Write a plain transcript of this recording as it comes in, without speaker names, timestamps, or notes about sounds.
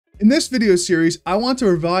In this video series, I want to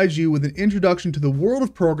provide you with an introduction to the world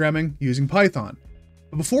of programming using Python.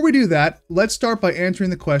 But before we do that, let's start by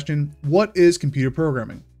answering the question, what is computer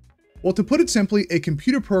programming? Well, to put it simply, a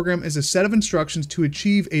computer program is a set of instructions to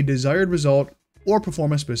achieve a desired result or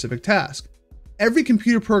perform a specific task. Every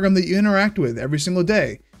computer program that you interact with every single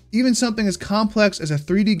day, even something as complex as a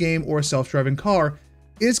 3D game or a self-driving car,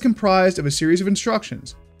 is comprised of a series of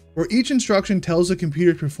instructions, where each instruction tells the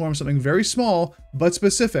computer to perform something very small but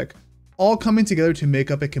specific, all coming together to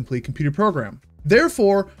make up a complete computer program.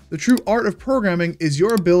 Therefore, the true art of programming is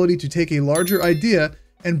your ability to take a larger idea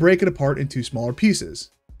and break it apart into smaller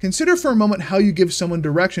pieces. Consider for a moment how you give someone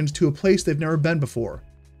directions to a place they've never been before.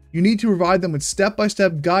 You need to provide them with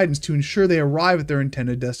step-by-step guidance to ensure they arrive at their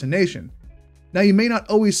intended destination. Now, you may not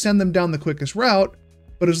always send them down the quickest route,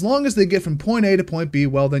 but as long as they get from point A to point B,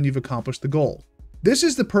 well, then you've accomplished the goal. This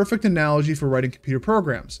is the perfect analogy for writing computer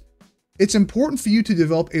programs. It's important for you to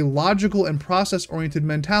develop a logical and process-oriented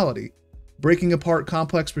mentality, breaking apart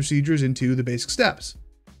complex procedures into the basic steps.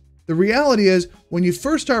 The reality is, when you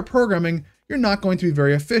first start programming, you're not going to be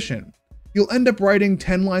very efficient. You'll end up writing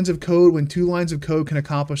 10 lines of code when 2 lines of code can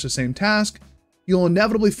accomplish the same task. You'll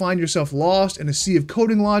inevitably find yourself lost in a sea of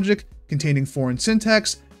coding logic containing foreign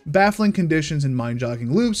syntax, baffling conditions, and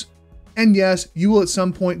mind-jogging loops. And yes, you will at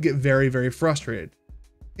some point get very, very frustrated.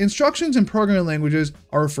 Instructions in programming languages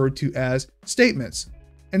are referred to as statements.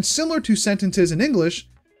 And similar to sentences in English,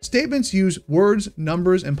 statements use words,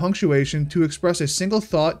 numbers, and punctuation to express a single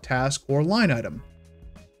thought, task, or line item.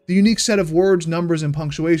 The unique set of words, numbers, and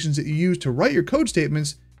punctuations that you use to write your code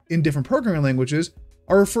statements in different programming languages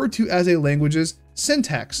are referred to as a language's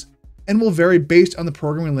syntax and will vary based on the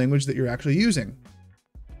programming language that you're actually using.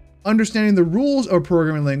 Understanding the rules of a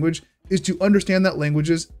programming language is to understand that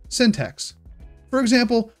language's syntax. For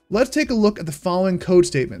example, let's take a look at the following code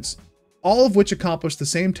statements, all of which accomplish the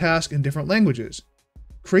same task in different languages.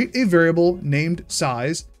 Create a variable named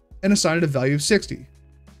size and assign it a value of 60.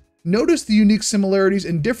 Notice the unique similarities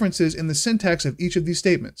and differences in the syntax of each of these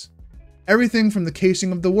statements. Everything from the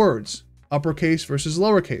casing of the words, uppercase versus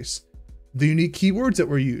lowercase, the unique keywords that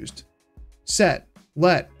were used, set,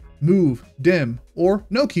 let, move, dim, or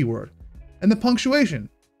no keyword, and the punctuation,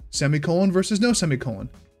 semicolon versus no semicolon.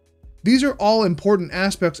 These are all important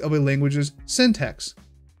aspects of a language's syntax.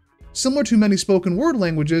 Similar to many spoken word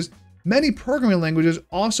languages, many programming languages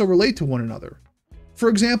also relate to one another. For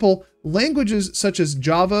example, languages such as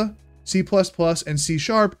Java, C++, and C#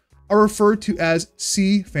 are referred to as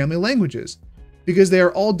C family languages because they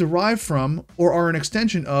are all derived from or are an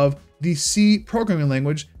extension of the C programming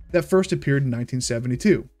language that first appeared in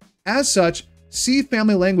 1972. As such, C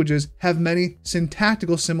family languages have many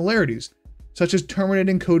syntactical similarities, such as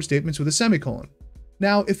terminating code statements with a semicolon.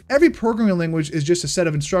 Now, if every programming language is just a set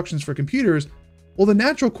of instructions for computers, well, the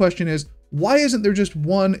natural question is, why isn't there just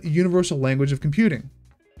one universal language of computing?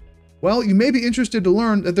 Well, you may be interested to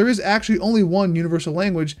learn that there is actually only one universal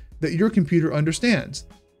language that your computer understands.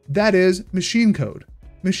 That is machine code.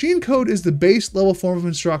 Machine code is the base level form of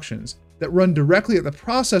instructions that run directly at the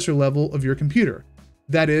processor level of your computer.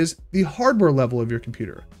 That is, the hardware level of your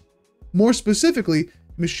computer. More specifically,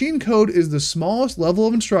 machine code is the smallest level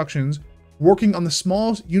of instructions working on the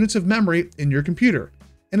smallest units of memory in your computer,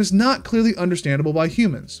 and is not clearly understandable by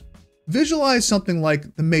humans. Visualize something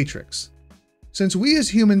like the Matrix. Since we as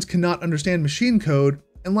humans cannot understand machine code,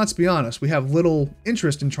 and let's be honest, we have little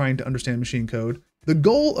interest in trying to understand machine code, the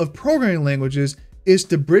goal of programming languages is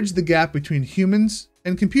to bridge the gap between humans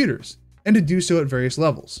and computers, and to do so at various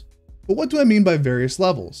levels. But what do I mean by various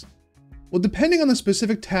levels? Well, depending on the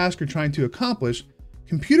specific task you're trying to accomplish,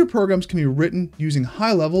 computer programs can be written using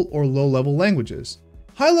high-level or low-level languages.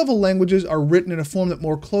 High-level languages are written in a form that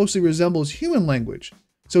more closely resembles human language,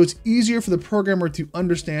 so it's easier for the programmer to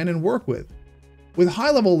understand and work with. With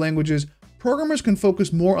high-level languages, programmers can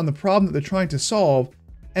focus more on the problem that they're trying to solve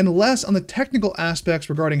and less on the technical aspects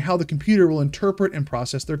regarding how the computer will interpret and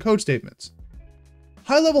process their code statements.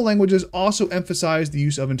 High-level languages also emphasize the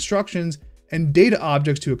use of instructions and data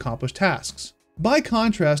objects to accomplish tasks. By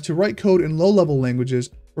contrast, to write code in low-level languages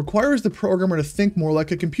requires the programmer to think more like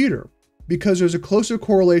a computer, because there's a closer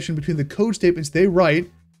correlation between the code statements they write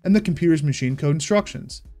and the computer's machine code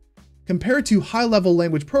instructions. Compared to high-level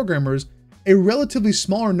language programmers, a relatively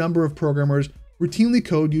smaller number of programmers routinely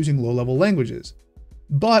code using low-level languages.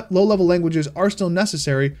 But low-level languages are still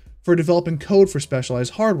necessary for developing code for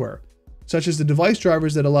specialized hardware, such as the device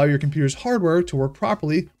drivers that allow your computer's hardware to work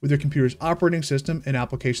properly with your computer's operating system and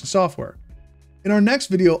application software. In our next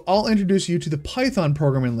video, I'll introduce you to the Python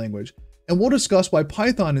programming language, and we'll discuss why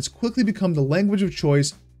Python has quickly become the language of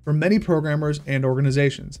choice for many programmers and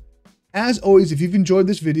organizations. As always, if you've enjoyed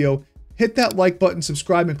this video, hit that like button,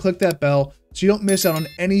 subscribe, and click that bell so you don't miss out on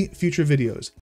any future videos.